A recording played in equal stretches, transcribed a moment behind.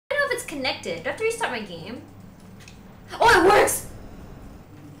disconnected. Do I have to restart my game? Oh, it works!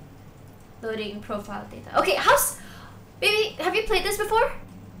 Loading profile data. Okay, Baby, have you played this before?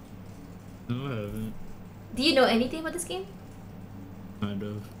 No, I haven't. Do you know anything about this game? Kind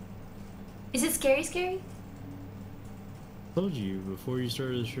of. Is it scary? Told you before you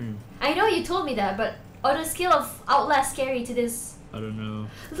started the stream. I know you told me that, but on a scale of Outlast scary to this... I don't know.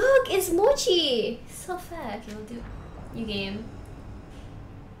 Look, it's Mochi! So fat. Okay, we'll do new game.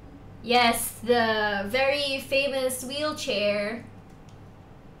 Yes, the very famous wheelchair.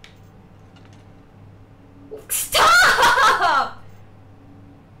 Stop!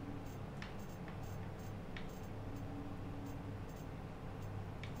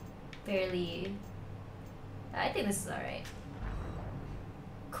 Barely. I think this is alright.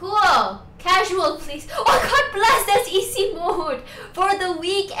 Cool! Casual, please. Oh, God bless! That's easy mode! For the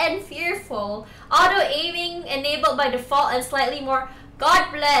weak and fearful. Auto-aiming enabled by default and slightly more.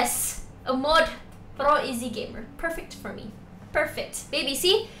 God bless! A mod pro easy gamer. Perfect for me. Perfect. Baby,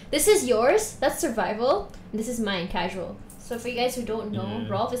 see? This is yours. That's survival. And this is mine, casual. So for you guys who don't know,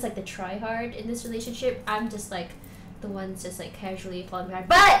 Rolf is like the try-hard in this relationship. I'm just like the ones just like casually falling behind.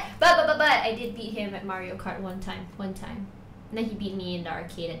 But I did beat him at Mario Kart one time. And then he beat me in the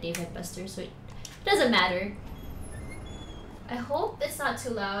arcade at Dave and Buster's, so it doesn't matter. I hope it's not too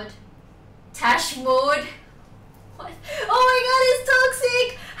loud. Tash mode. What? Oh my God, it's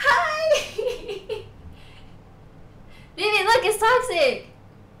toxic! Hi! Baby, look, it's toxic!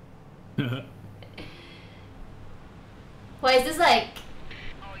 Why is this like...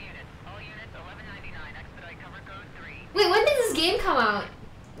 All units, 1199, expedite cover code 3. Wait, when did this game come out?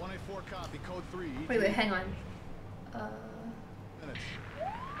 184 copy, code 3. Wait, hang on.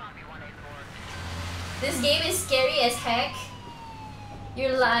 This game is scary as heck.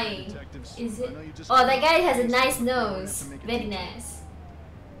 You're lying. Is it? Oh, that guy has a nice nose. Very nice.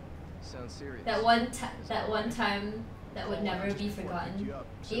 That one time that would never be forgotten.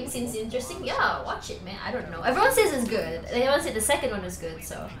 Game seems interesting. Yeah, watch it, man. I don't know. Everyone says it's good. Everyone said the second one is good,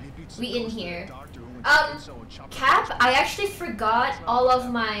 so we in here. Cap, I actually forgot all of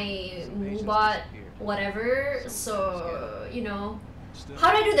my Moobot whatever, so you know.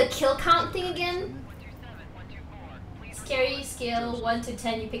 How do I do the kill count thing again? Scary scale 1 to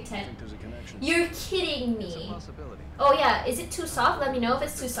 10, you pick 10. You're kidding me. Oh yeah, is it too soft? Let me know if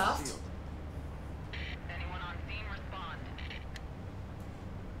it's too soft.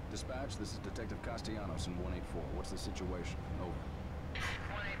 Dispatch, this is Detective Castellanos in 184. What's the situation?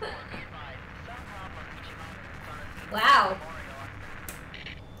 Over. Wow.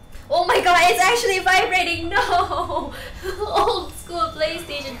 Oh my God, it's actually vibrating. No. Old school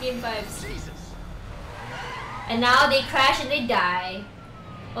PlayStation game vibes. And now they crash and they die.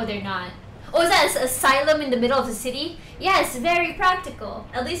 Oh, they're not. Oh, is that an asylum in the middle of the city? Yes, very practical.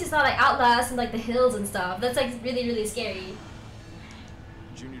 At least it's not like Outlast and like the hills and stuff. That's like really, really scary.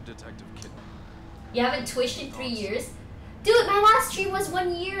 Junior Detective Kid. You haven't twitched in 3 years? Dude, my last stream was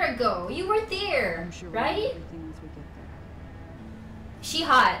 1 year ago. You were there, right? She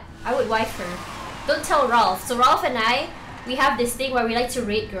hot. I would wife her. Don't tell Rolf. So Rolf and I, we have this thing where we like to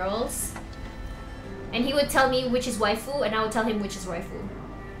rate girls. And he would tell me which is waifu, and I would tell him which is waifu.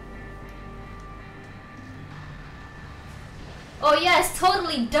 Oh yes,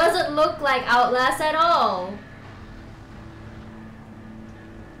 totally doesn't look like Outlast at all.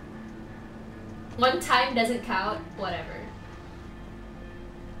 One time doesn't count, whatever.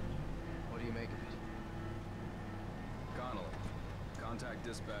 What do you make of it? Connolly, contact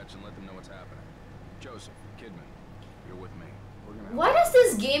dispatch and let them know what's happening. Joseph, Kidman, you're with me. Why does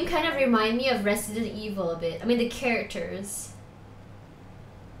this game kind of remind me of Resident Evil a bit? I mean, the characters.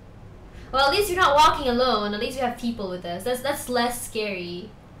 Well, at least you're not walking alone. At least we have people with us. That's less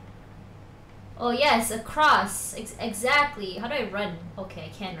scary. Oh yes, a cross. Exactly. How do I run? Okay, I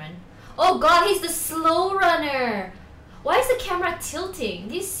can run. Oh God, he's the slow runner. Why is the camera tilting?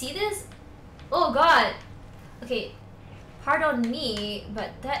 Do you see this? Oh God. Okay, pardon me,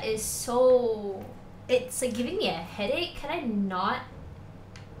 but that is so... It's like giving me a headache. Can I not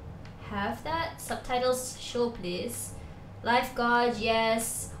have that? Subtitles show, please. Lifeguard,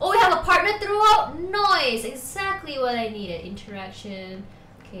 yes. Oh, we have a partner throughout? Nice! Exactly what I needed. Interaction.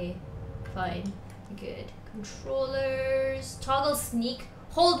 Okay, fine. Good. Controllers. Toggle sneak.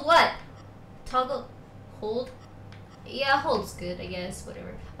 Hold what? Toggle. Hold? Yeah, hold's good, I guess.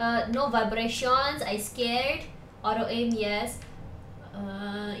 Whatever. No vibrations. I scared. Auto aim, yes.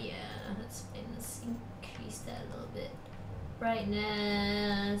 Yeah. That's fine. Let's increase that a little bit.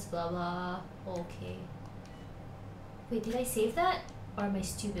 Brightness. Blah blah. Okay. Wait, did I save that? Or am I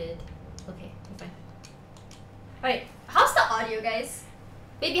stupid? Okay, we're fine. Alright, how's the audio, guys?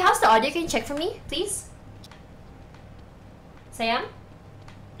 Baby, how's the audio? Can you check for me, please? Sam?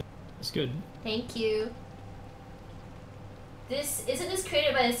 It's good. Thank you. Isn't this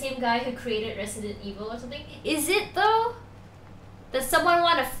created by the same guy who created Resident Evil or something? Is it though? Does someone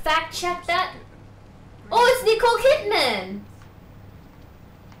want to fact check that? Oh, it's Nicole Kidman!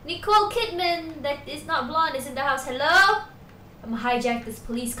 Nicole Kidman that is not blonde is in the house. Hello? I'm gonna hijack this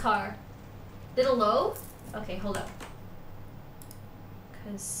police car. Little low? Okay, hold up.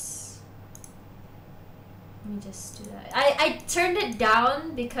 Cause let me just do that. I turned it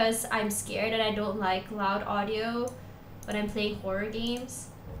down because I'm scared and I don't like loud audio when I'm playing horror games.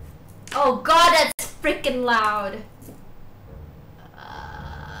 Oh god, that's freaking loud!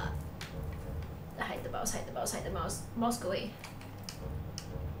 Hide the mouse, hide the mouse, hide the mouse. Mouse, go away.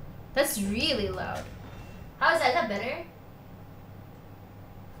 That's really loud. How is that? Is that better?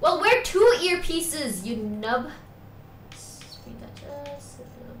 Well, wear 2 earpieces, you nub. Speed that just a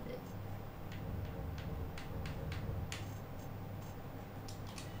little bit.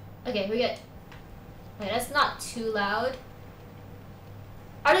 Okay, we're good. Okay, that's not too loud.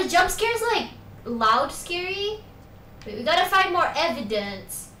 Are the jump scares like loud scary? Wait, we gotta find more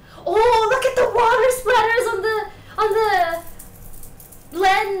evidence. Oh, look at the water splatters on the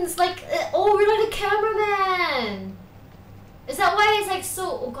lens. Like, oh, we're like a cameraman. Is that why it's like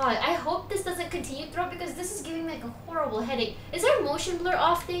so? Oh god, I hope this doesn't continue throughout because this is giving me like a horrible headache. Is there a motion blur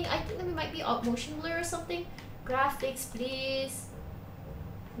off thing? I think there might be a motion blur or something. Graphics, please.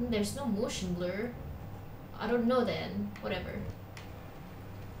 There's no motion blur. I don't know then. Whatever.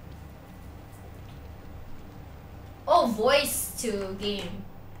 Oh, voice to game.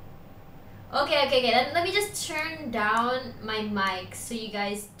 Okay. Then let me just turn down my mic so you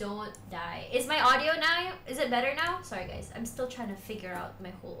guys don't die. Is my audio now? Is it better now? Sorry guys, I'm still trying to figure out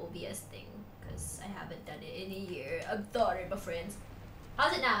my whole OBS thing because I haven't done it in a year. I'm sorry, my friends.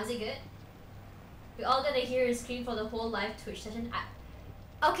 How's it now? Is it good? We all gonna hear a scream for the whole live Twitch session.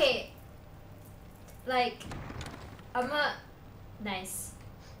 Okay. Like, nice.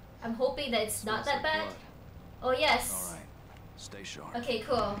 I'm hoping that it's not that bad. Oh yes. All right. Stay sharp. Okay,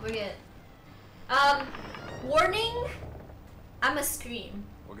 cool. We're good. Warning. I'm a scream.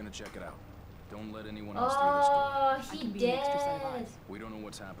 We're gonna check it out. Don't let anyone else through this door. Oh, he dead. We don't know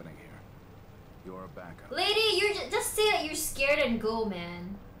what's happening here. You're a backup. Lady, you're just say that you're scared and go,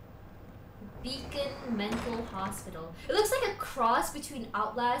 man. Beacon Mental Hospital. It looks like a cross between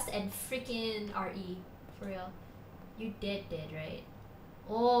Outlast and freaking RE. For real. You dead, right?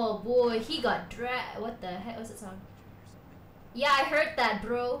 Oh boy, he got dragged. What the heck was that song? Yeah, I heard that,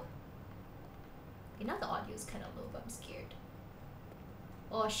 bro. Okay, now the audio is kind of low, but I'm scared.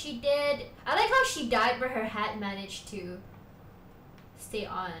 Oh, she did. I like how she died, but her hat managed to stay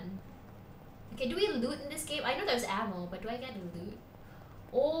on. Okay, do we loot in this game? I know there's ammo, but do I get loot?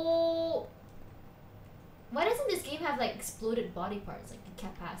 Oh. Why doesn't this game have like exploded body parts, like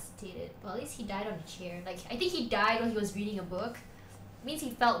incapacitated? Well, at least he died on a chair. Like, I think he died when he was reading a book. It means he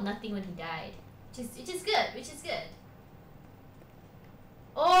felt nothing when he died. Which is good.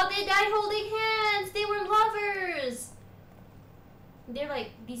 Oh, they died holding hands! They were lovers! They're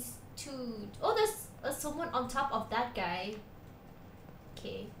like these two... Oh, there's someone on top of that guy.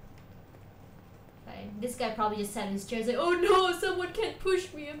 Okay. Fine. This guy probably just sat in his chair and said, oh no, someone can't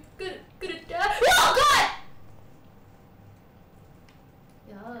push me, I'm gonna die. Oh god!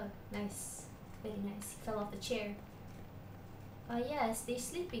 Yeah, nice. Very nice. He fell off the chair. Yes, they're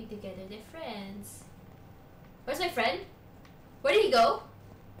sleeping together, they're friends. Where's my friend? Where did he go?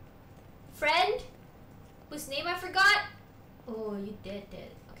 Friend? Whose name I forgot? Oh, you dead.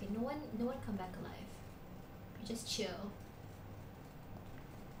 Okay, no one come back alive. You just chill.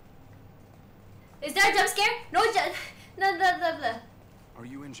 Is there a jump scare? No jump. No. Are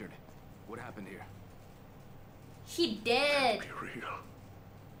you injured? What happened here? He dead. Be real.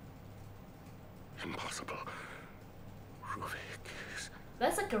 Impossible. Ruvik is...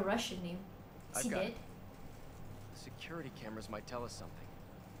 That's like a Russian name. Is he I got dead? it. The security cameras might tell us something.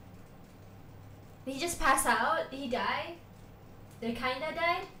 Did he just pass out? Did he die? They kinda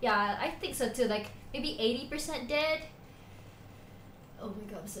died? Yeah, I think so too. Like maybe 80% dead. Oh my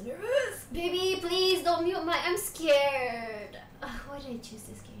god, I'm so nervous. Baby, please don't mute my... I'm scared. Why did I choose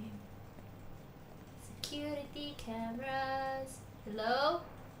this game? Security cameras. Hello?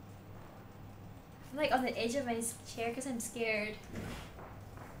 I'm like on the edge of my chair because I'm scared.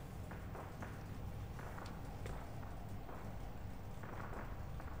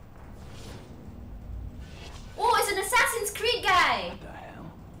 Oh, it's an Assassin's Creed guy! What the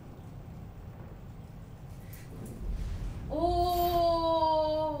hell?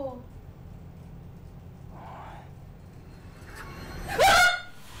 Oh!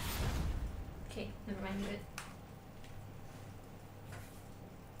 good.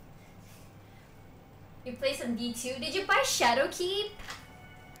 You play some D2. Did you buy Shadowkeep?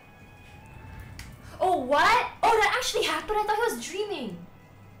 Oh, what? Oh, that actually happened? I thought he was dreaming.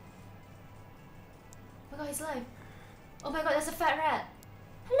 Oh my god, he's alive. Oh my god, that's a fat rat.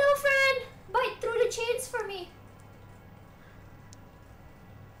 Hello, friend! Bite through the chains for me.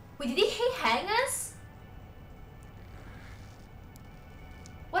 Wait, did he hang us?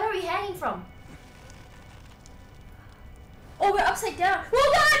 What are we hanging from? Oh, we're upside down.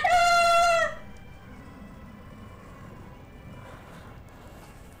 Oh god! Ah!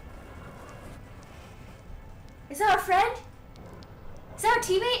 Is that our friend? Is that our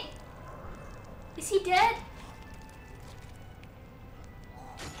teammate? Is he dead?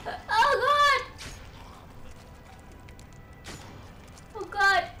 Oh god! Oh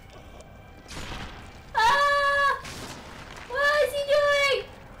god! Ah! What is he doing?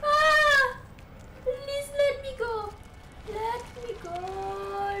 Ah! Please let me go. Let me go.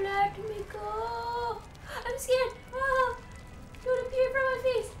 Let me go. I'm scared. Ah! Don't appear from my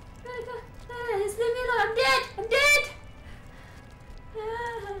face. Just leave me alone. I'm dead. I'm dead.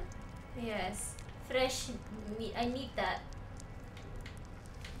 Ah. Yes. Fresh meat. I need that.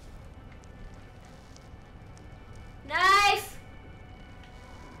 Knife!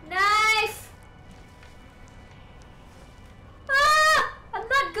 Knife! Ah! I'm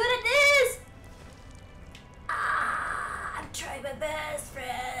not good at this! Ah! I'm trying my best,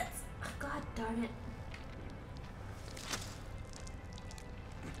 friends! Oh, god darn it.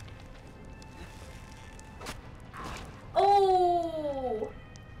 Oh!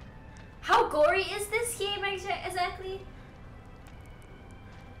 How gory is this game exactly?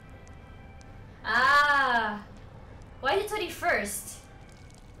 Ah! Why is it 21st?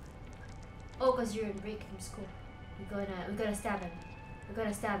 Oh, cause you're in break from school. We're gonna stab him. We're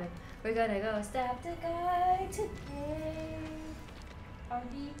gonna stab him. We're gonna go stab the guy today.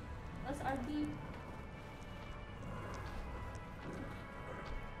 RD, let's RD.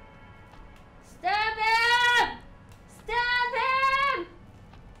 Stab him! Stab him!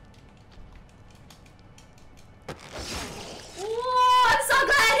 Whoa! I'm so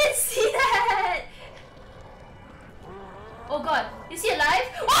glad I didn't see that. Oh god, is he alive?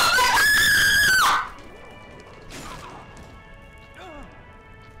 Oh my god!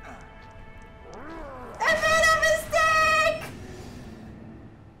 I made a mistake!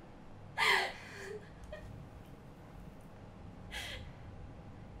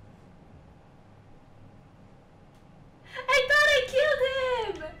 I thought I killed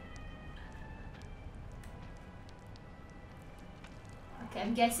him! Okay,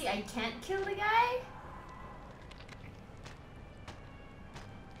 I'm guessing I can't kill the guy?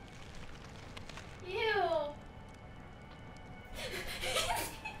 Ew.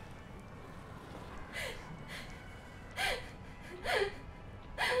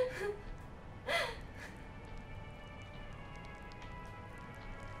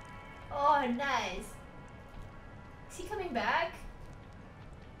 Oh, nice. Is he coming back?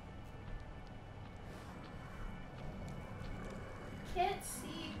 Can't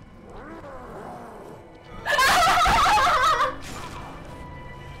see.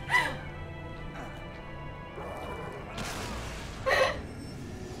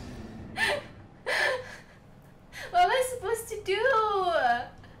 What am I supposed to do?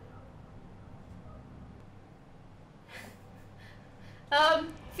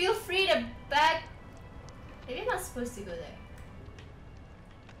 Feel free to back. Maybe I'm not supposed to go there.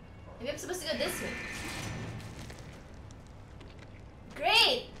 Maybe I'm supposed to go this way.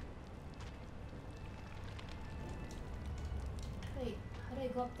 Great! Wait, how do I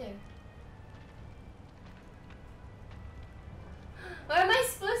go up there? Where am I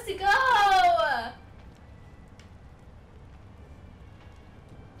supposed to go?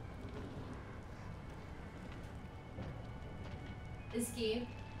 This game.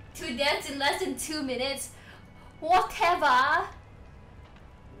 2 deaths in less than 2 minutes. Whatever.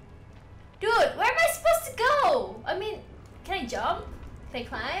 Dude, where am I supposed to go? I mean, can I jump? Can I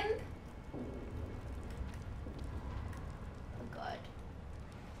climb? Oh god.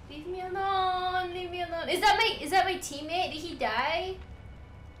 Leave me alone. Leave me alone. Is that my teammate? Did he die?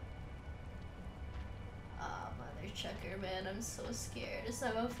 Oh, mother chucker, man. I'm so scared. It's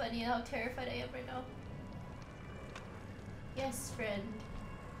not even funny how terrified I am right now. Yes, friend.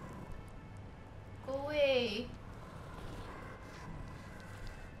 Go away.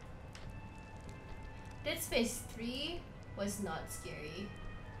 Dead Space 3 was not scary.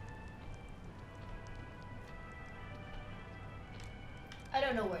 I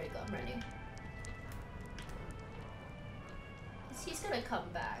don't know where to go. I'm running. He's gonna come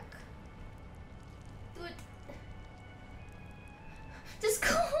back. good. Just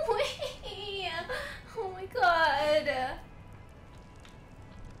go away! Oh my god!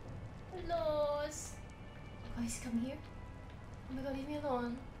 Hello. Oh, he's coming here? Oh my god, leave me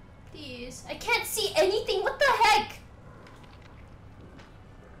alone. Please. I can't see anything! What the heck?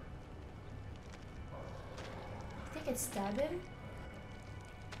 I think I can stab him?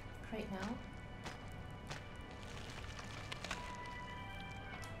 Right now?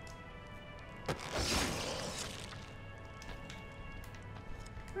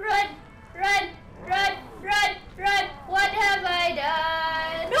 Run! Run! Run! Run! Run! What have I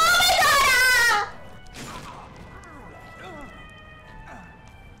done? Oh my god!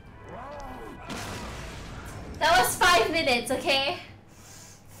 That was 5 minutes, okay?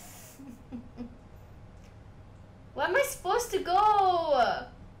 Where am I supposed to go?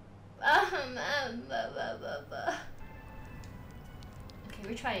 Okay,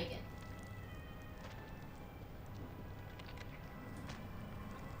 we're trying again.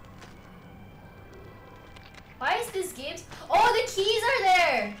 Why is this game? Oh, the keys are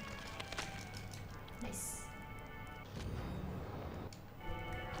there! Nice.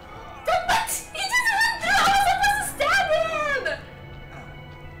 What? He just went through! I was supposed to stab him!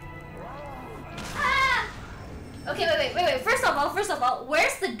 Ah! Okay, wait. First of all,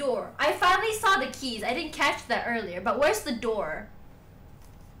 where's the door? I finally saw the keys. I didn't catch that earlier, but where's the door?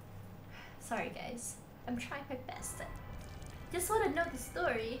 Sorry, guys. I'm trying my best. Just want to know the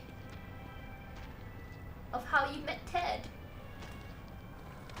story of how you met Ted.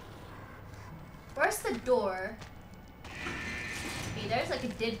 Where's the door? Okay, there's like a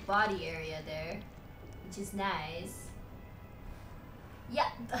dead body area there, which is nice. Yeah,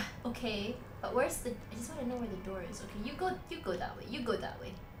 okay, but where's the? I just want to know where the door is. Okay, you go that way. You go that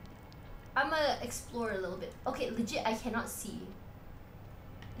way. I'm gonna explore a little bit. Okay, legit, I cannot see.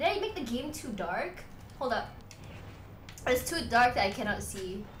 Did I make the game too dark? Hold up. It's too dark that I cannot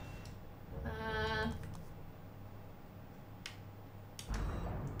see.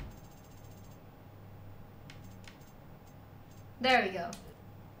 There we go.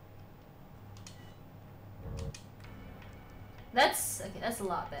 That's okay, that's a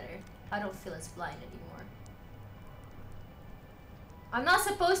lot better. I don't feel as blind anymore. I'm not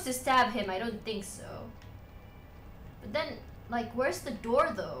supposed to stab him, I don't think so. But then, like, where's the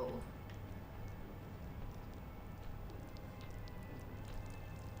door though?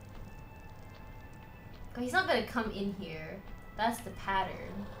 He's not gonna come in here. That's the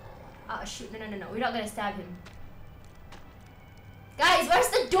pattern. Oh shoot, no. We're not gonna stab him. Guys, where's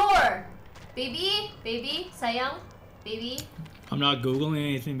the door? Baby, sayang, baby. I'm not Googling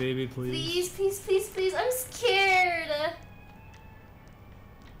anything, baby, please. Please. I'm scared.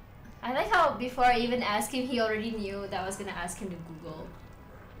 I like how before I even asked him, he already knew that I was gonna ask him to Google.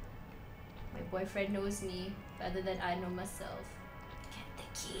 My boyfriend knows me better than I know myself. Get the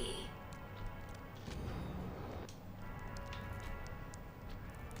key.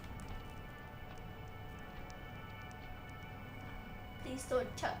 Please don't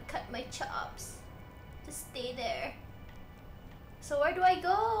cut my chops. Just stay there. So where do I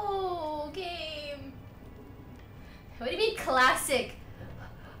go? Game. What do you mean classic?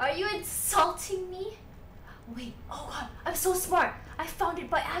 Are you insulting me? Wait, oh god, I'm so smart. I found it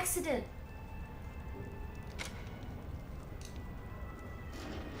by accident.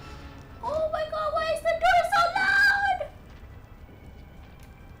 Oh my god, why is the door so loud?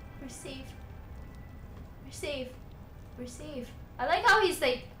 We're safe. We're safe. We're safe. I like how he's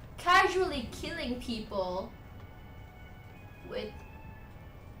like casually killing people with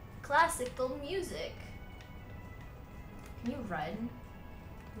classical music. Can you run?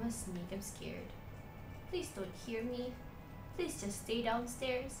 I must sneak, I'm scared. Please don't hear me. Please just stay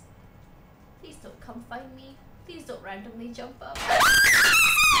downstairs. Please don't come find me. Please don't randomly jump up.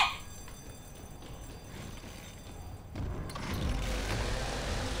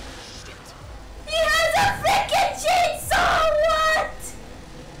 He has a freaking chainsaw! What?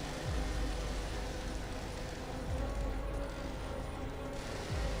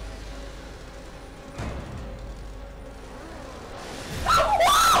 Oh,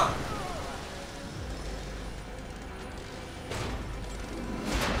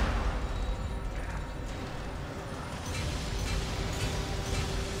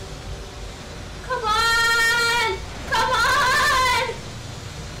 come on! Come on!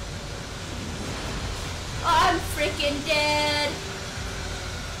 Oh, I'm freaking dead.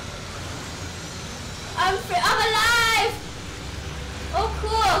 I'm alive! Oh,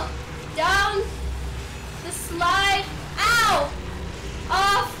 cool. Down the slide. Ow!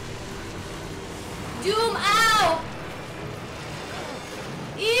 Off. Doom, ow!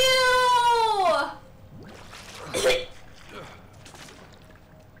 Ew!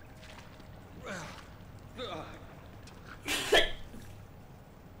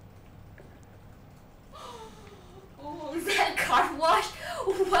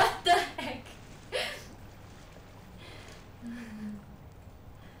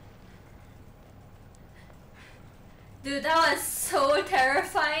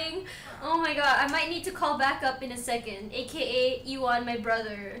 I might need to call back up in a second, aka Iwan, my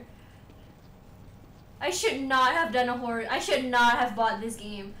brother. I should not have done a horror. I should not have bought this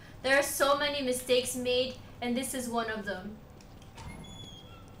game. There are so many mistakes made, and this is one of them.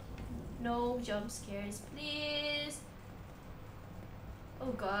 No jump scares, please.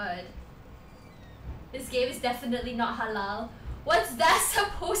 Oh god. This game is definitely not halal. What's that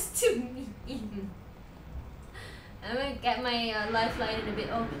supposed to mean? I'm gonna get my lifeline in a bit.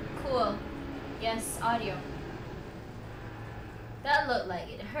 Oh, cool. Yes, audio. That looked like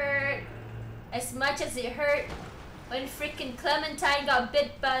it hurt. As much as it hurt when freaking Clementine got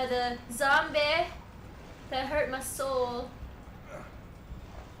bit by the zombie. That hurt my soul.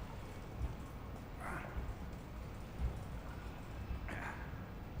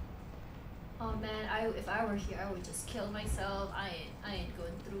 Oh man, if I were here, I would just kill myself. I ain't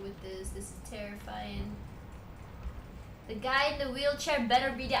going through with this. This is terrifying. The guy in the wheelchair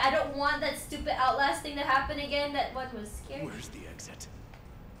better be dead. I don't want that stupid Outlast thing to happen again. That one was scary. Where's the exit?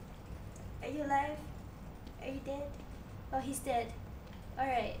 Are you alive? Are you dead? Oh, he's dead.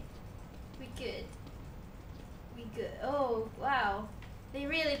 Alright. We good. We good. Oh, wow. They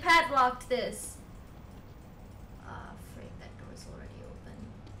really padlocked this. Ah, frick, that door's already open.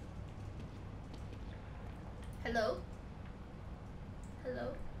 Hello? Hello?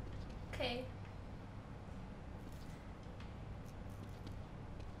 Okay.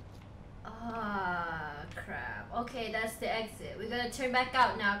 Ah, crap. Okay, that's the exit. We gotta turn back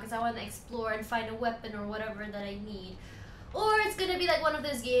out now because I want to explore and find a weapon or whatever that I need. Or it's gonna be like one of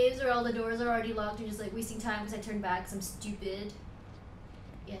those games where all the doors are already locked and just like wasting time because I turned back because I'm stupid.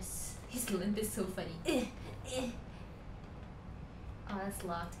 Yes, his limp is so funny. Oh, that's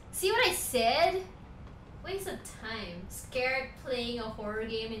locked. See what I said? Waste of time. Scared playing a horror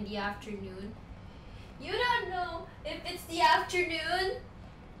game in the afternoon. You don't know if it's the afternoon.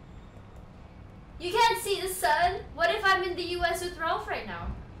 You can't see the sun. What if I'm in the US with Ralph right now?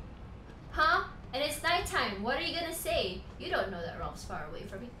 Huh? And it's nighttime. What are you gonna say? You don't know that Ralph's far away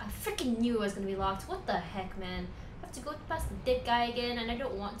from me. I freaking knew it was gonna be locked. What the heck, man? I have to go past the dead guy again, and I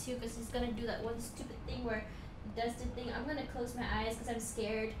don't want to because he's gonna do that one stupid thing where he does the thing. I'm gonna close my eyes because I'm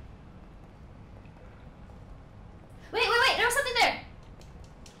scared. Wait, there was something there!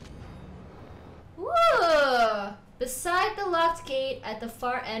 Whoa! Beside the locked gate at the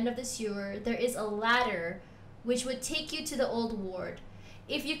far end of the sewer, there is a ladder which would take you to the old ward.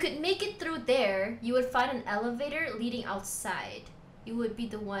 If you could make it through there, you would find an elevator leading outside. You would be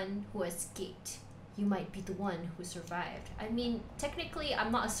the one who escaped. You might be the one who survived. I mean, technically,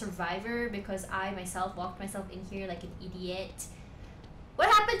 I'm not a survivor because I myself walked myself in here like an idiot. What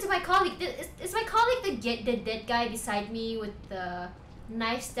happened to my colleague? Is my colleague the dead guy beside me with the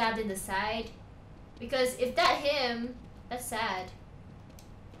knife stabbed in the side? Because if that's him, that's sad.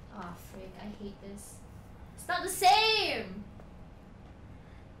 Aw, oh, frick, I hate this. It's not the same!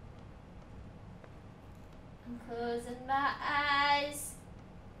 I'm closing my eyes.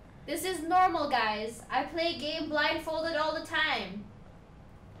 This is normal, guys. I play game blindfolded all the time.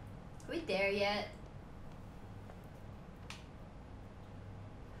 Are we there yet?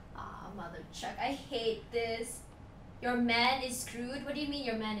 Aw, oh, mother chuck, I hate this. Your man is screwed? What do you mean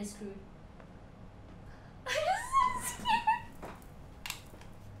your man is screwed? I'm so scared.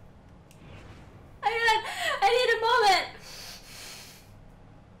 I need a moment.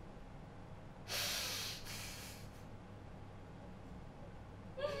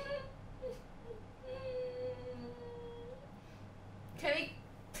 Can we?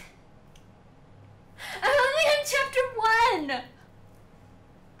 I'm only on chapter 1.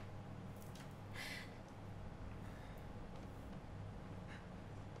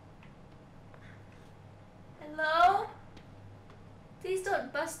 Hello? Please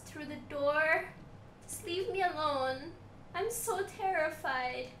don't bust through the door. Just leave me alone. I'm so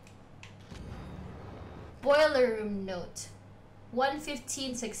terrified. Boiler room note.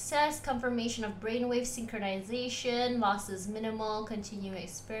 115 success, confirmation of brainwave synchronization, losses minimal, continue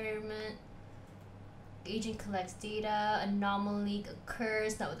experiment. Agent collects data, anomaly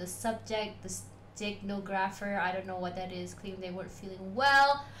occurs, not with the subject, the steganographer, I don't know what that is, claimed they weren't feeling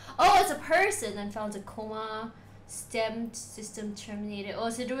well. Oh, it's a person and found a coma. STEM system terminated. Oh,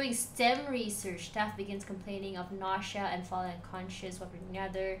 so doing STEM research. Staff begins complaining of nausea and falling unconscious while reading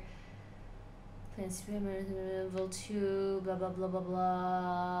another. Level 2, blah blah blah blah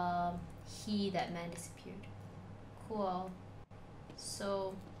blah. That man disappeared. Cool.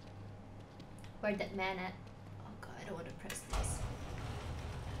 So, where'd that man at? Oh god, I don't want to press this.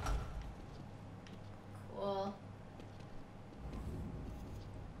 Cool.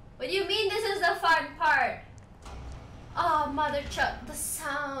 What do you mean this is the fun part? Oh mother chuck the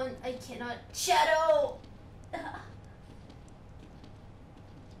sound. I cannot shadow.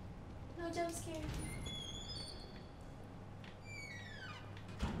 No jump scare.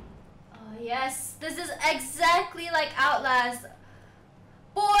 Oh yes, this is exactly like Outlast.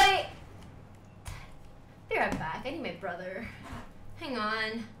 Boy! Be right back, I need my brother. Hang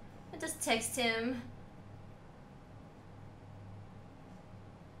on, I'll just text him.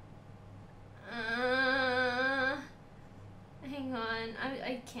 Hang on,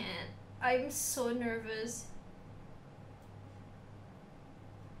 I can't. I'm so nervous.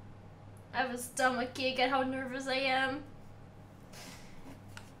 I have a stomachache at how nervous I am.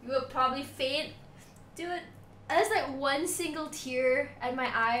 You will probably faint. Dude, there's like one single tear at my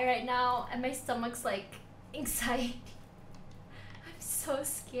eye right now and my stomach's like anxiety. I'm so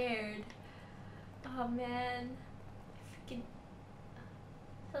scared. Oh man. Freaking.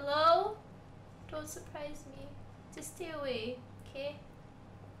 Hello? Don't surprise me. Just stay away, okay?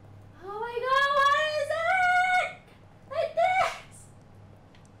 Oh my god, what is it? Like this?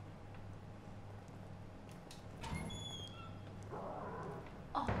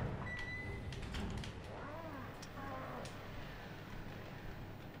 Oh.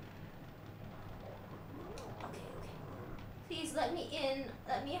 Okay. Please let me in.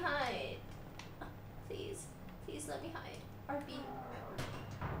 Let me hide. Please let me hide. RP.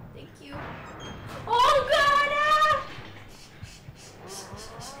 Thank you. Oh god! Ah! She's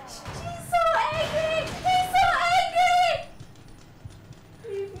so angry! He's so angry!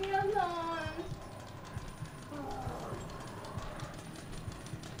 Leave me alone.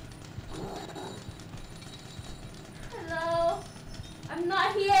 Hello? I'm not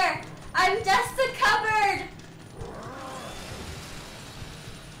here. I'm just a cupboard.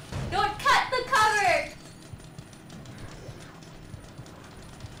 Don't cut the cupboard.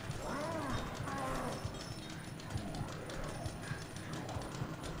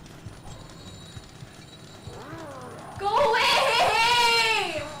 Go away!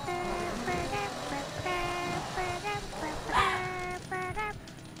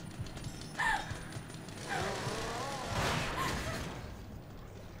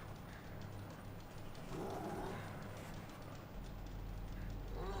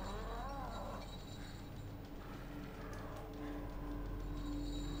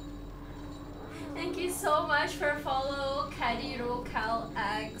 Thank you so much for follow, Caddy Rocal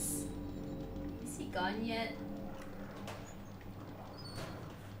X. Is he gone yet?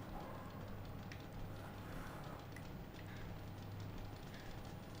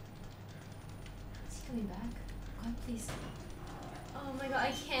 Is he coming back? God, please. Oh my god,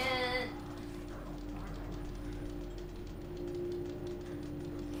 I can't.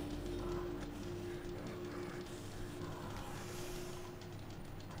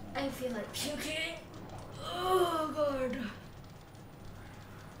 I feel like puking. Oh god.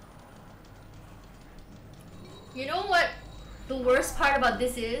 You know what the worst part about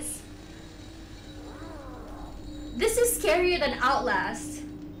this is? This is scarier than Outlast.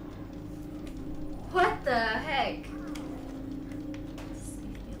 What the heck? Just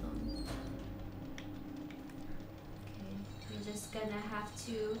leave me alone. Okay, we're just gonna have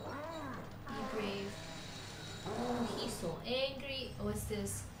to be brave. Oh, he's so angry. What's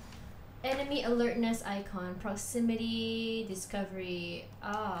this? Enemy alertness icon, proximity, discovery.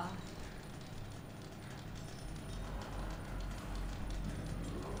 Ah.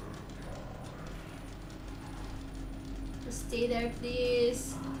 Just stay there,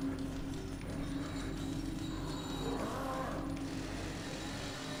 please.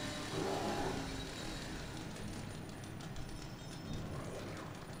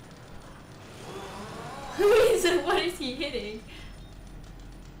 What is he hitting?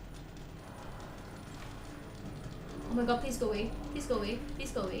 Oh my god, please go away. Please go away.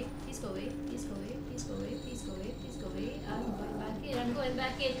 Please go away. Please go away. Please go away. Please go away. Please go away. Please go away. I'm going back in. I'm going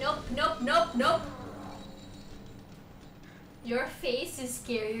back in. Nope. Nope. Nope. Nope. Your face is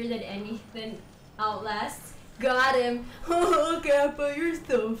scarier than than Outlast. Got him. Oh, Kappa, you're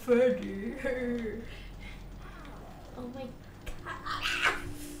so funny. Oh my god.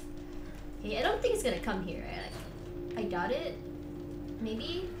 Okay, I don't think it's gonna come here. I doubt it.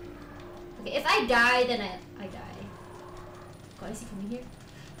 Maybe. Okay, if I die, then I die. God, is he coming here?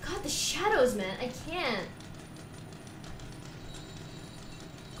 God, the shadows, man. I can't.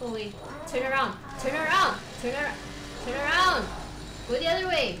 Go away. Turn around. Turn around. Turn around. Turn around. Go the other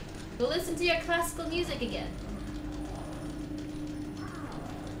way. Go listen to your classical music again.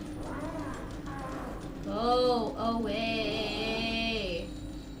 Go away.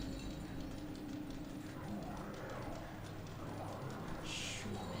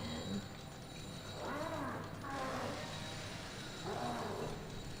 Shoot, man.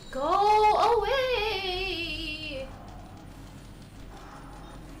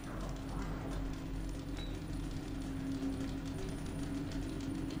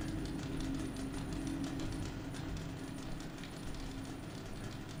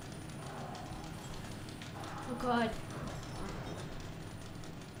 god.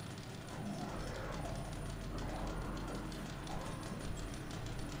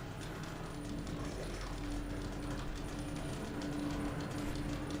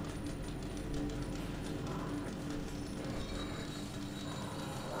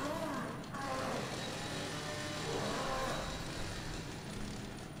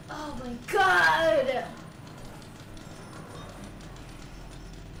 Oh my god!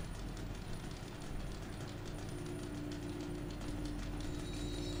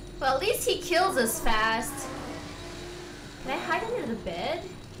 Well, at least he kills us fast. Can I hide under the bed?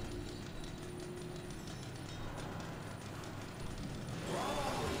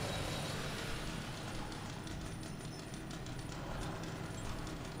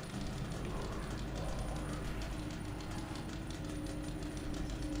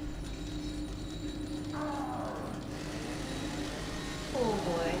 Oh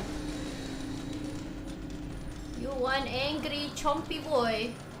boy. You one angry, chompy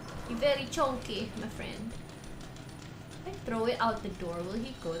boy. You're very chonky, my friend. If I throw it out the door, will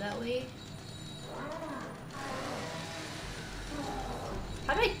he go that way?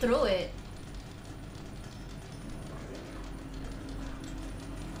 How do I throw it?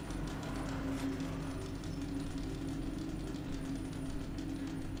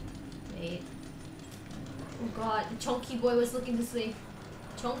 Wait. Oh god, the chonky boy was looking this way.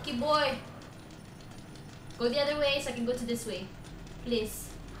 Chonky boy! Go the other way so I can go to this way. Please.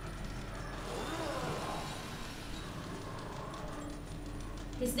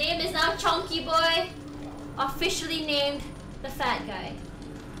 His name is now Chonky Boy, officially named the fat guy.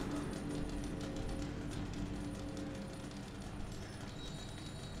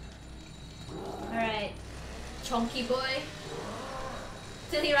 Alright, Chonky Boy.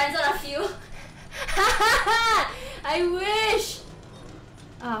 Till he runs out of fuel. I wish!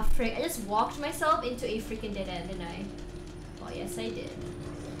 Ah, frick, I just walked myself into a freaking dead end, didn't I? Oh yes, I did.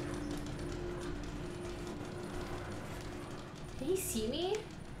 Did he see me?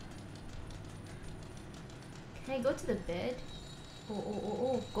 Can I go to the bed?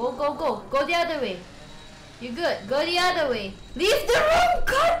 Oh. Go. Go the other way. You good. Go the other way. Leave the room!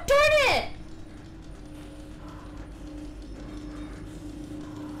 God darn it!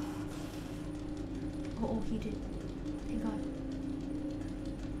 Oh, he did. Thank God.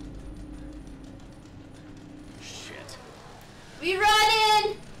 Shit. We run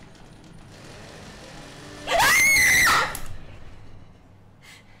in!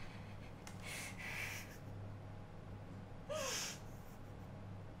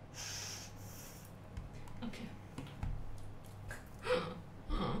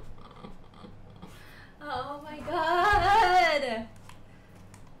 Oh my god!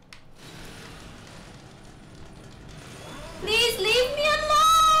 Please leave me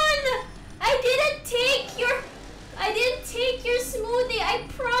alone! I didn't take your smoothie, I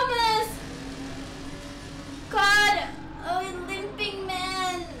promise! God, oh, limping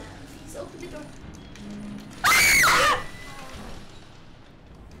man! Please open the door. Ah!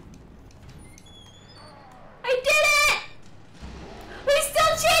 I did it! He's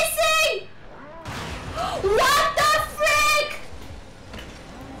still chasing! What the frick?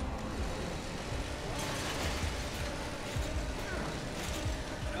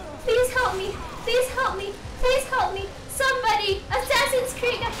 Please help me! Please help me! Please help me! Somebody! Assassin's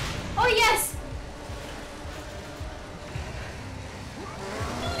Creed! Oh yes!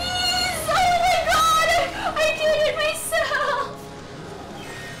 Please! Oh my god! I did it myself!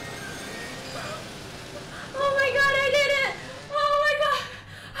 Oh my god, I did it! Oh my god!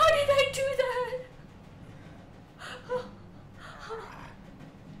 How did I do that?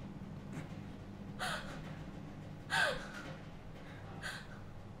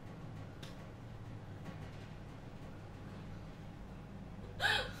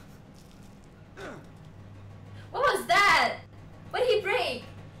 What was that? What did he break?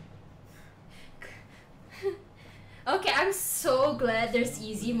 Okay, I'm so glad there's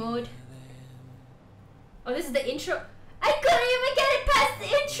easy mode. Oh, this is the intro. I couldn't even get it past the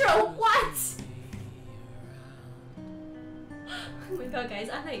intro! What? Oh my god, guys,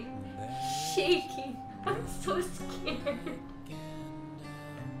 I'm like shaking. I'm so scared.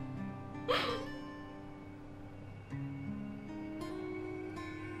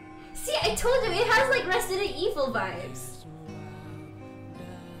 See, I told you, it has like Resident Evil vibes.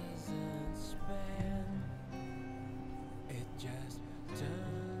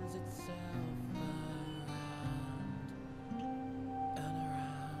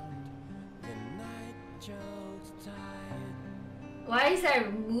 Why is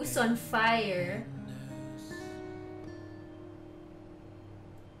that moose on fire?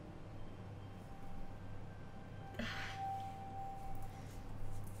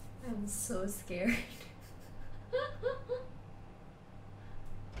 I'm so scared.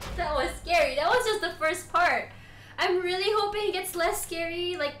 That was scary. That was just the first part. I'm really hoping it gets less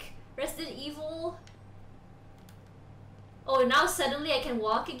scary, like Resident Evil. Oh, now suddenly I can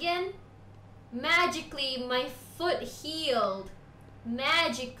walk again? Magically, my foot healed.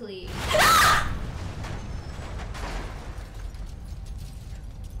 Magically. Ah!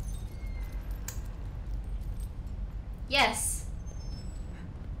 Yes.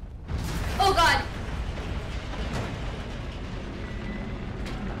 Oh god.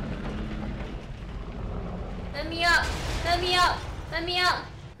 Let me up. Let me up. Let me up.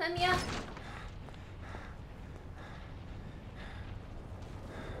 Let me up.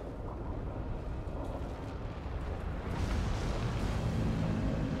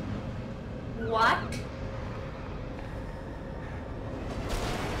 What?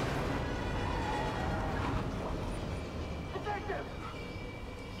 Detective!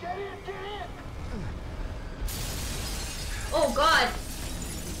 Get in, get in! Oh god.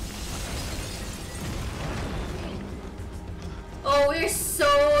 Oh, we're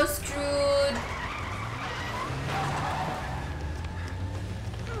so screwed.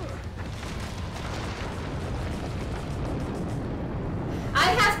 I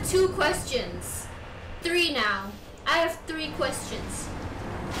have 2 questions. 3 now. I have 3 questions.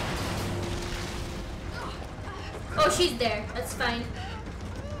 Oh, she's there. That's fine.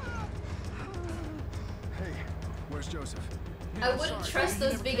 Hey, where's Joseph? I wouldn't trust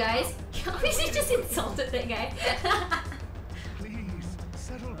those big eyes. Obviously just insulted that guy. Please,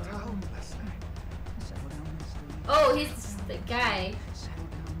 settle down, Leslie. Settle down, Leslie. Oh, he's the guy. Settle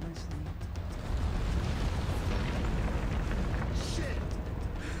down, Leslie. Shit!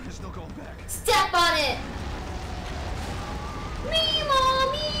 There's no going back. Step on it!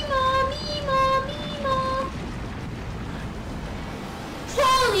 Meemaw, meemaw, meemaw, meemaw.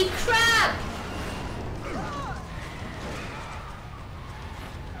 Holy crap!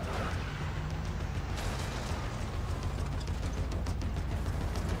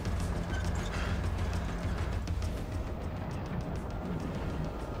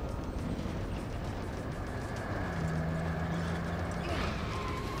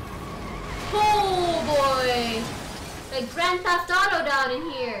 Oh boy! Like Grand Theft Auto down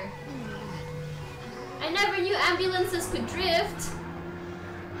in here. I never knew ambulances could drift.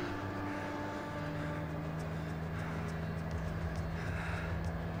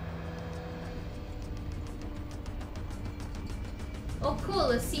 Oh cool,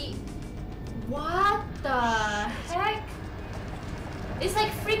 let's see. What the heck? It's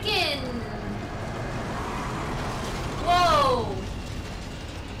like freaking... Whoa!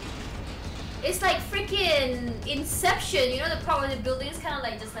 It's like freaking Inception, you know the part where the building is kind of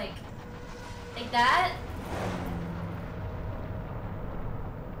like just like that?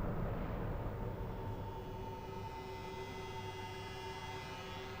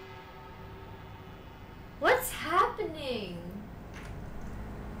 What's happening?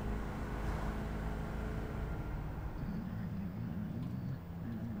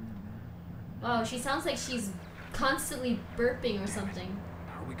 Wow, she sounds like she's constantly burping or something.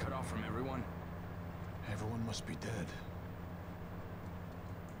 Are we cut off from everyone? Everyone must be dead.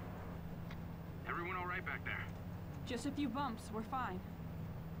 Everyone all right back there? Just a few bumps, we're fine.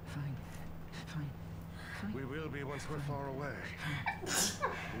 Fine. Fine. Fine. We will be once we're far away.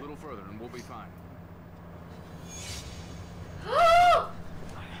 A little further and we'll be fine. Fine.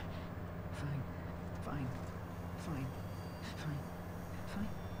 Fine. Fine. Fine. Fine.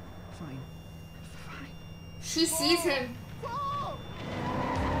 Fine. Fine. She sees him.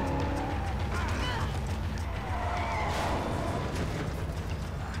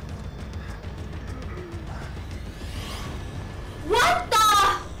 What the?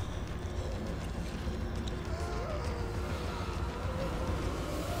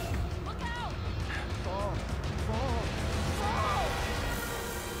 Look out! Fall. Fall. Fall.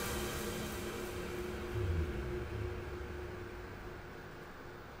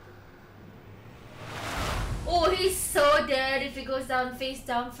 Oh, he's so dead if he goes down face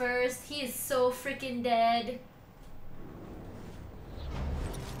down first. He is so freaking dead.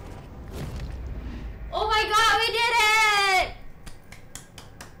 Oh my god, we did it!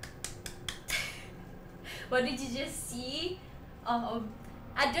 What did you just see? I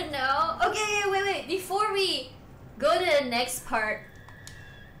don't know. Okay, wait. Before we go to the next part,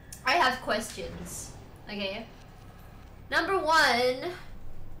 I have questions. Okay. Number 1,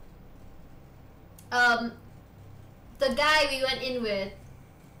 the guy we went in with,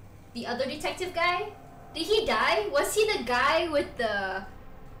 the other detective guy, did he die? Was he the guy with the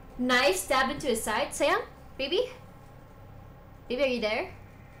knife stabbed into his side? Sayang? Baby? Baby, are you there?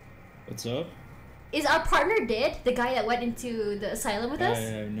 What's up? Is our partner dead? The guy that went into the asylum with us? I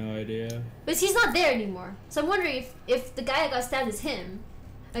have no idea. But he's not there anymore. So I'm wondering if the guy that got stabbed is him.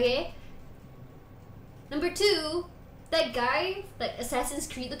 Okay? Number 2, that guy, like Assassin's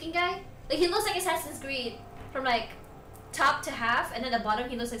Creed looking guy, like he looks like Assassin's Creed from like top to half, and then at the bottom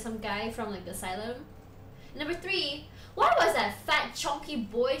he looks like some guy from like the asylum. Number 3, why was that fat chunky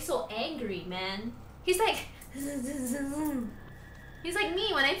boy so angry, man? He's like he's like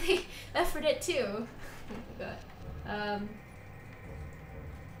me when I think Left 4 Dead 2. Oh my god.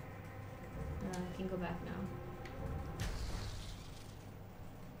 I can go back now.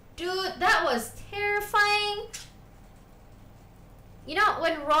 Dude, that was terrifying. You know,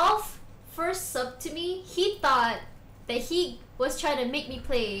 when Rolf first subbed to me, he thought that he was trying to make me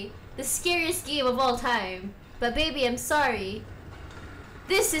play the scariest game of all time. But baby, I'm sorry.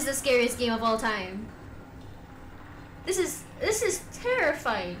 This is the scariest game of all time. This is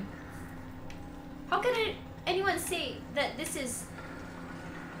terrifying. How can anyone say that this is...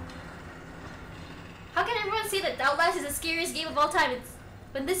 How can everyone say that Outlast is the scariest game of all time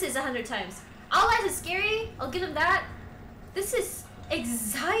when this is 100 times? Outlast is scary, I'll give them that. This is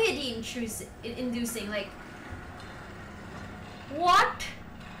anxiety inducing, like... What?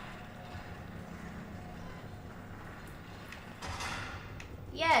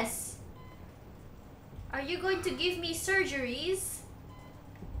 Yes. Are you going to give me surgeries?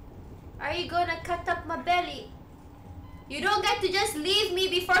 Are you gonna cut up my belly? You don't get to just leave me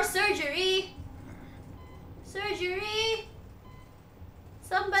before surgery. Surgery?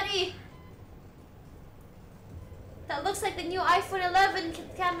 Somebody. That looks like the new iPhone 11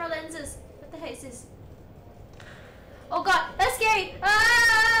 camera lenses. What the heck is this? Oh god, that's scary!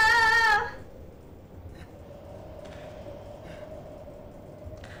 Ah!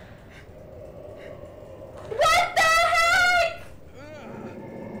 What the heck?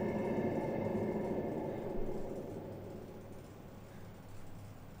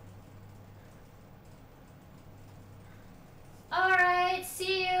 Alright,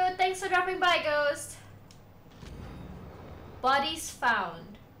 see you. Thanks for dropping by, Ghost. Bodies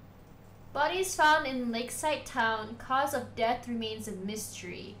found. Bodies found in Lakeside Town. Cause of death remains a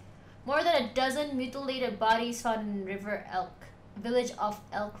mystery. More than a dozen mutilated bodies found in River Elk, village of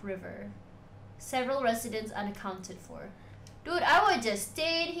Elk River. Several residents unaccounted for. Dude, I would just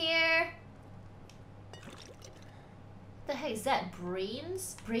stay in here. What the heck is that?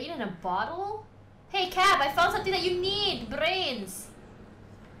 Brains? Brain in a bottle? Hey, Cab, I found something that you need. Brains.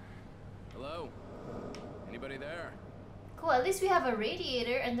 Hello? Anybody there? Cool, at least we have a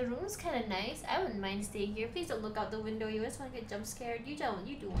radiator and the room's kind of nice. I wouldn't mind staying here. Please don't look out the window. You just want to get jump scared. You do want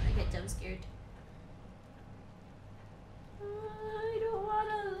to get jump scared. I don't want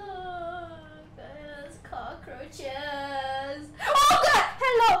to look. There's cockroaches. Oh god!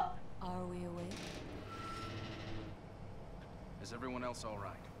 Hello! Are we awake? Is everyone else all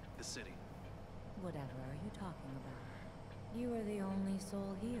right? The city. Whatever are you talking about? You are the only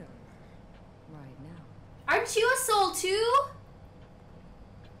soul here. Right now. Aren't you a soul too?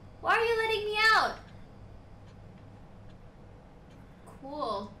 Why are you letting me out?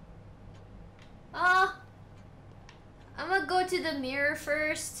 Cool. I'm gonna go to the mirror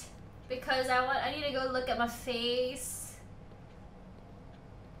first because I need to go look at my face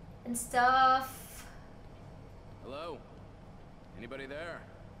and stuff. Hello? Anybody there?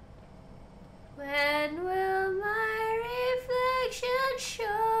 When will my reflection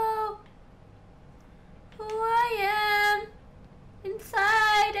show who I am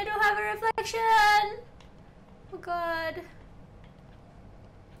inside? I don't have a reflection. Oh god.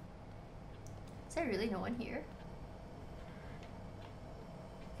 Is there really no one here?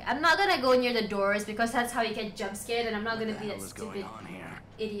 Okay, I'm not gonna go near the doors because that's how you get jump scared, and I'm not gonna be that stupid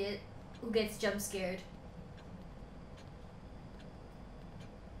idiot who gets jump scared.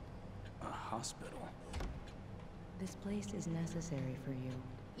 A hospital. This place is necessary for you.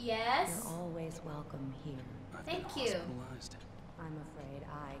 Yes? You're always welcome here. I've Thank been you. hospitalized. I'm afraid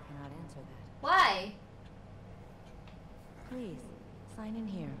I cannot answer that. Why? Please, sign in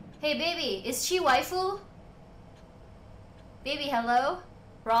here. Hey baby, is she waifu? Baby, hello?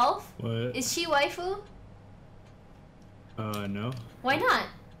 Rolf? What? Is she waifu? No. Why not?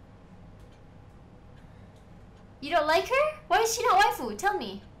 You don't like her? Why is she not waifu? Tell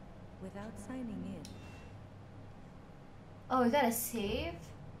me. Without signing in. Oh, we gotta save?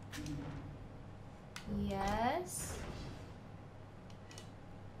 Yes.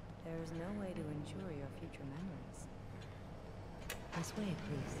 There is no way to ensure your future memories. This way,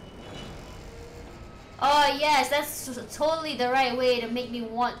 please. Oh yes, that's totally the right way to make me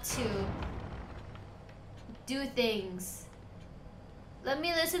want to do things. Let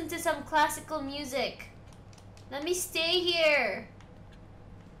me listen to some classical music. Let me stay here.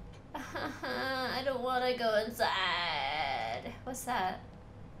 I don't want to go inside. What's that?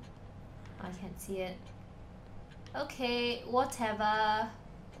 Oh, I can't see it. Okay, whatever.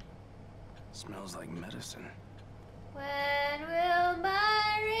 Smells like medicine. When will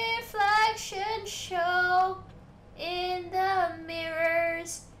my reflection show in the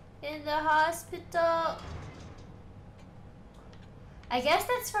mirrors in the hospital? I guess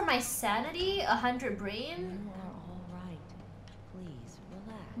that's for my sanity, 100 brain. You are all right. Please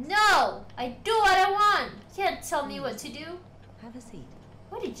relax. No! I do what I want! You can't tell me what to do. Have a seat.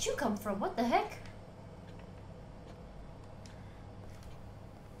 Where did you come from? What the heck?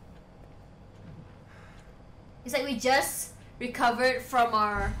 It's like we just recovered from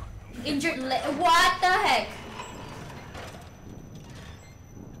our injured leg. What the heck?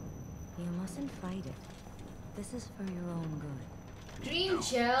 You mustn't fight it. This is for your own good. Green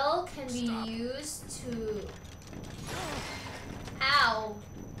gel can be used to... Ow.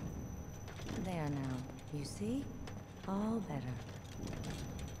 There now. You see? All better.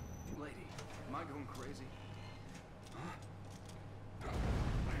 Lady, am I going crazy?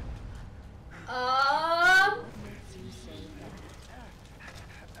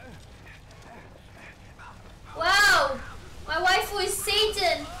 Wow! My waifu is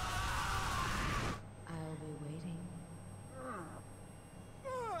Satan! I'll be waiting.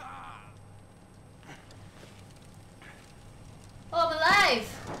 Oh, I'm alive!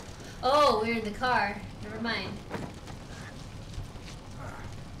 Oh, we're in the car. Never mind.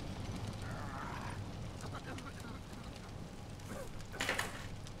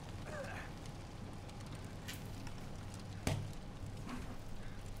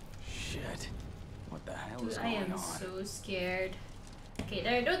 Shit. What the hell is Dude, I going am on? so scared. Okay,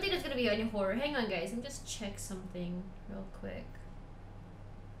 I don't think there's gonna be any horror. Hang on, guys. Let me just check something real quick.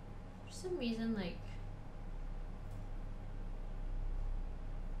 For some reason, like...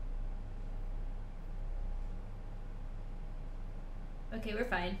 Okay, we're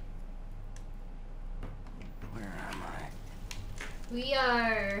fine. Where am I? We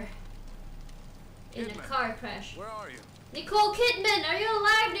are... in a car crash. Where are you? Nicole Kidman! Are you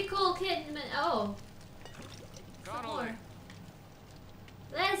alive, Nicole Kidman? Oh. Some Connolly. more.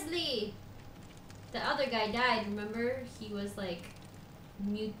 Leslie! The other guy died, remember? He was like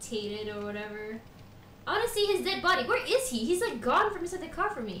mutated or whatever. I wanna see his dead body. Where is he? He's like gone from inside the car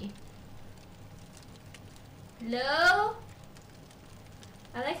for me. Hello?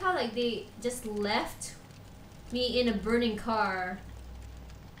 I like how like they just left me in a burning car.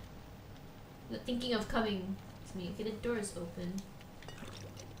 Not thinking of coming to me. Okay, the door is open.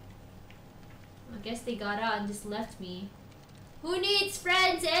 I guess they got out and just left me. Who needs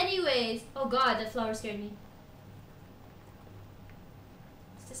friends anyways? Oh god, that flower scared me.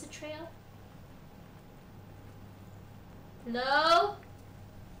 Is this a trail? Hello?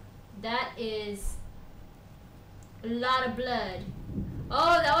 That is a lot of blood.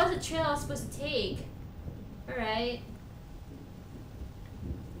 Oh, that was the trail I was supposed to take. Alright.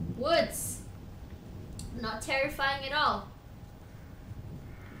 Woods. Not terrifying at all.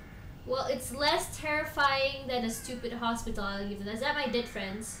 Well, it's less terrifying than a stupid hospital, I'll give them. Is that my dead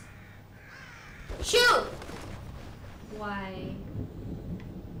friends? Shoot! Why?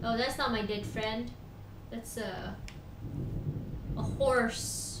 Oh, that's not my dead friend. That's a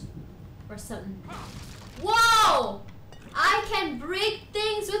horse or something. Whoa! I can break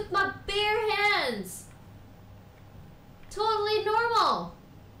things with my bare hands. Totally normal.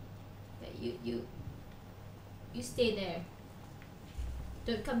 Yeah, you stay there.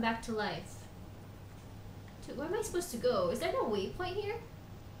 Don't come back to life. Dude, where am I supposed to go? Is there no waypoint here?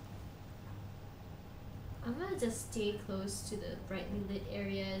 I'm gonna just stay close to the brightly lit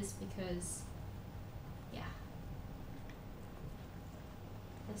areas because, yeah.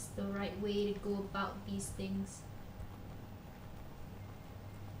 That's the right way to go about these things.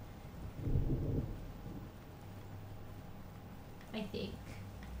 I think.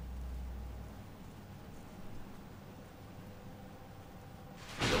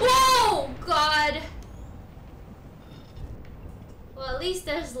 Whoa! God! Well, at least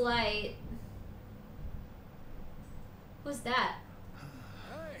there's light. What's that?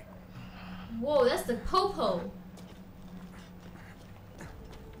 Hey! Whoa, that's the Popo.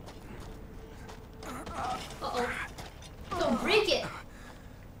 Uh-oh. Don't break it!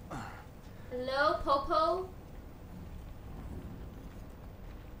 Hello, Popo?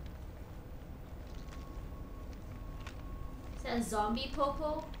 Is that a zombie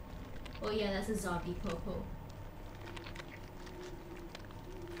Popo? Oh yeah, that's a zombie Popo.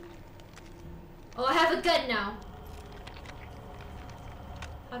 Oh, I have a gun now.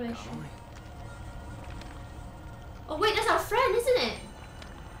 How do I shoot? Oh wait, that's our friend, isn't it?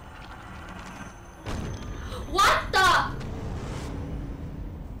 What the?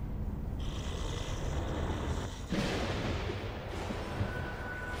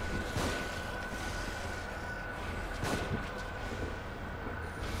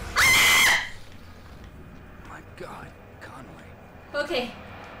 My God, Conway. Okay.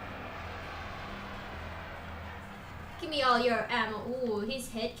 Give me all your ammo. Ooh, his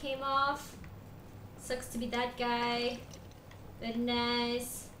head came off. Sucks to be that guy. Very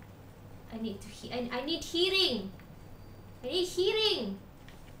nice. I need to I need heating. I need heating.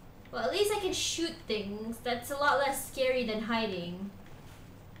 Well, at least I can shoot things. That's a lot less scary than hiding.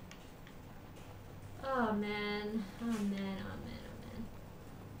 Oh man. Oh man. Oh man. Oh man.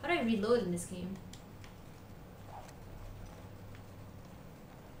 How do I reload in this game?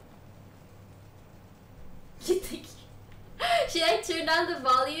 You think? Should I turn down the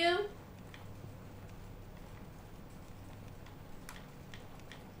volume?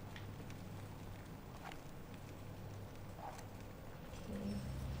 Okay.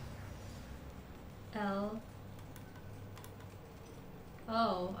 L.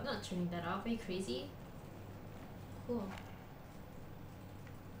 Oh, I'm not turning that off. Are you crazy? Cool.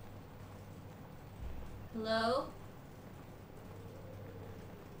 Hello?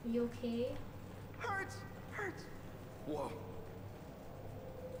 Are you okay? Hurts! Hurts! Whoa.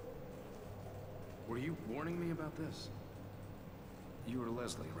 Were you warning me about this? You were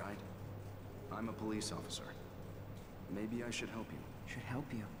Leslie, right? I'm a police officer. Maybe I should help you. Should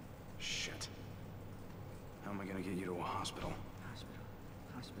help you. Shit. How am I gonna get you to a hospital? Hospital.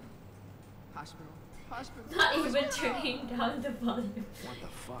 Hospital. Hospital. Hospital. Not even turning down the volume. What the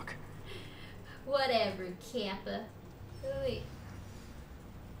fuck? Whatever, Kappa. Wait.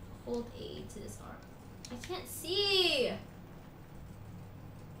 Hold A to disarm. I can't see!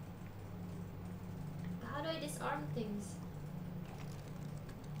 How do I disarm things?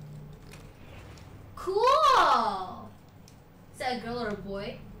 Cool! Is that a girl or a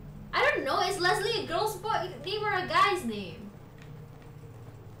boy? I don't know. Is Leslie a girl's name or a guy's name?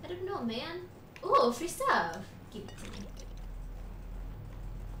 I don't know, man. Oh, free stuff. Give it to me.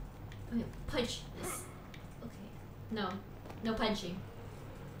 Okay, punch this. Okay. No. No punching.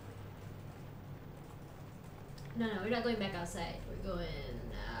 No, we're not going back outside. We're going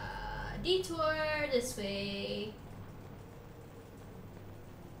detour this way.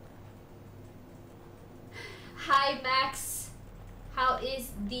 Hi, Max. How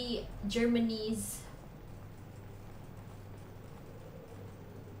is the Germany's?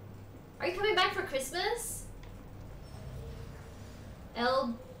 Are you coming back for Christmas?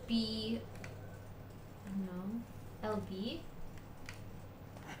 LB. No. LB?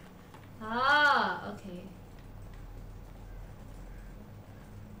 Ah, okay.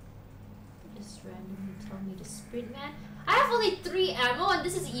 Just randomly tell me to sprint, man. I have only 3 ammo and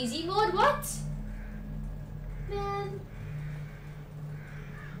this is easy mode? What? Man.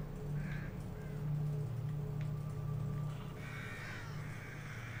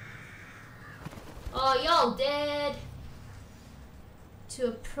 Oh, y'all dead. To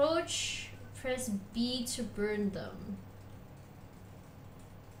approach, press B to burn them.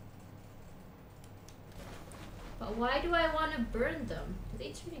 But why do I want to burn them? Do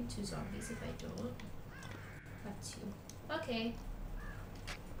they turn into zombies if I don't? Got to. Okay.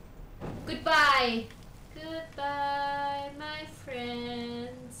 Goodbye. Goodbye, my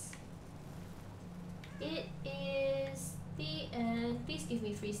friends. It is the end. Please give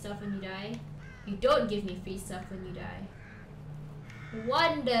me free stuff when you die. You don't give me free stuff when you die.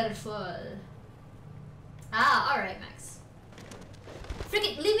 Wonderful. Ah, alright, Max. Frick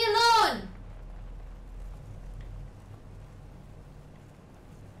it, leave me alone!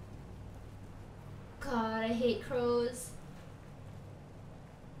 God, I hate crows.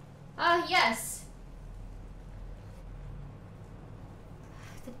 Ah, yes.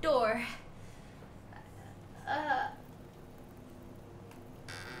 The door.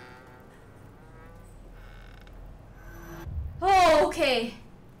 Oh, okay.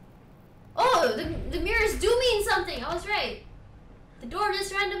 Oh, the mirrors do mean something. I was right. The door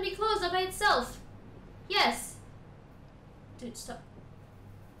just randomly closed up by itself. Yes. Dude, stop.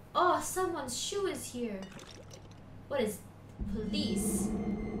 Oh, someone's shoe is here. What is police?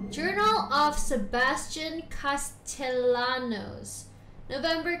 Journal of Sebastian Castellanos.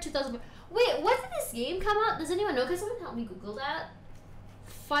 November 2000. Wait, when did this game come out? Does anyone know? Can someone help me Google that?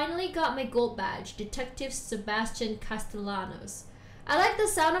 Finally got my gold badge. Detective Sebastian Castellanos. I like the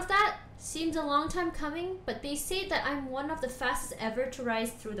sound of that. Seems a long time coming, but they say that I'm one of the fastest ever to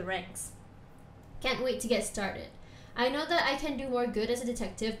rise through the ranks. Can't wait to get started. I know that I can do more good as a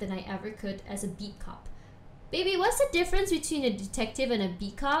detective than I ever could as a beat cop. Baby, what's the difference between a detective and a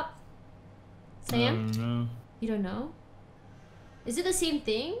beat cop? Sam? I don't know. You don't know? Is it the same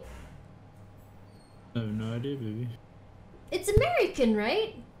thing? I have no idea, baby. It's American,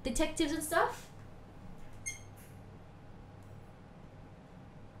 right? Detectives and stuff?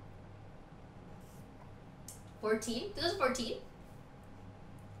 '14? 2014?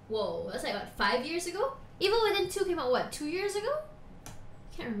 Whoa, that's like what, 5 years ago? Evil Within 2 came out what, 2 years ago? I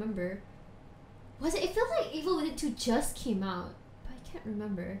can't remember. Was it? It feels like Evil Within 2 just came out, but I can't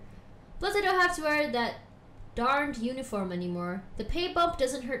remember. Plus, I don't have to wear that darned uniform anymore. The pay bump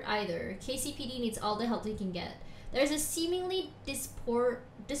doesn't hurt either. KCPD needs all the help they can get. There's a seemingly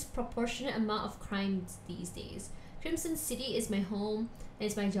disproportionate amount of crimes these days. Crimson City is my home, and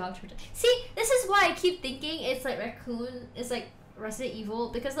it's my job to protect. See, this is why I keep thinking it's like Raccoon, it's like Resident Evil,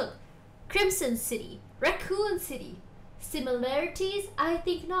 because look, Crimson City, Raccoon City, similarities? I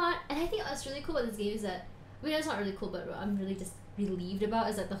think not. And I think what's really cool about this game is that, I mean, it's not really cool, but what I'm really just relieved about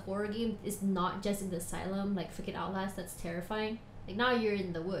is that the horror game is not just in the asylum, like freaking Outlast, that's terrifying. Like now you're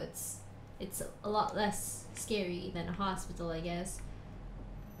in the woods. It's a lot less scary than a hospital, I guess.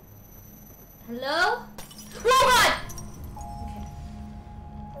 Hello? Oh god!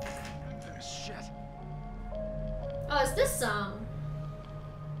 Okay. Shit. Oh, it's this song.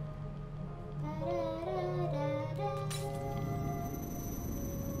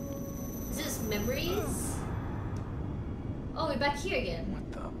 Is this Memories? Oh, we're back here again.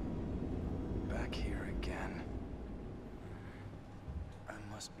 What the? Back here again. I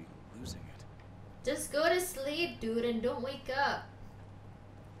must be losing it. Just go to sleep, dude, and don't wake up.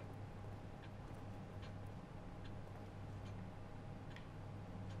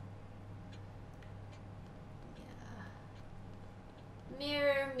 Yeah.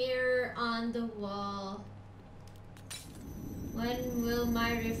 Mirror, mirror on the wall. When will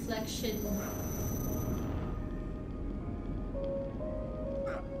my reflection...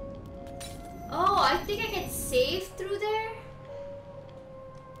 Oh, I think I can save through there?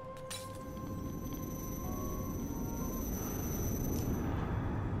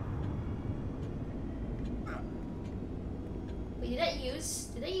 Wait, did I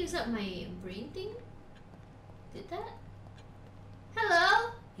use up my brain thing? Did that?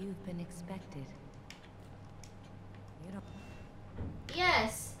 Hello? You've been expected. You don't...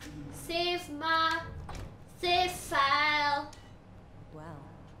 Yes. Save file. Well,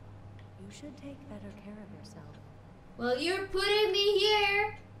 you should take better care of yourself. Well, you're putting me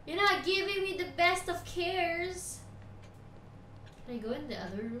here. You're not giving me the best of cares. Can I go in the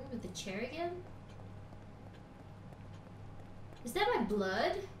other room with the chair again? Is that my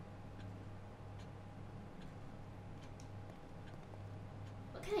blood?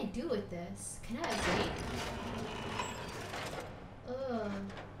 What can I do with this? Can I upgrade? Ugh.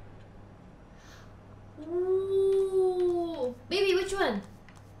 Ooh. Baby, which one?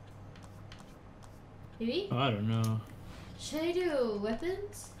 Maybe? I don't know. Should I do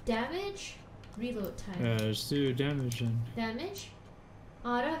weapons? Damage? Reload time. Yeah, let's do damage then. Damage?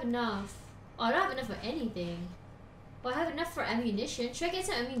 Oh, I don't have enough. Oh, I don't have enough for anything. Well, I have enough for ammunition. Should I get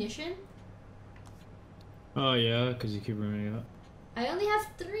some ammunition? Oh yeah, because you keep running out. I only have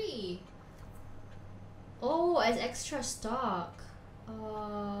 3. Oh, as extra stock. I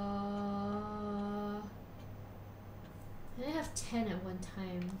only have 10 at one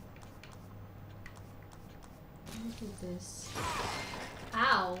time. Look at this.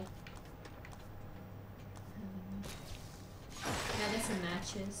 Ow. Yeah, get some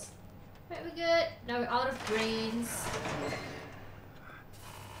matches. Right, we're good. Now we're out of brains.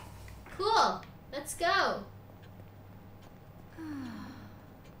 Cool. Let's go.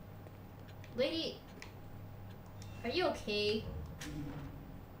 Lady, are you okay?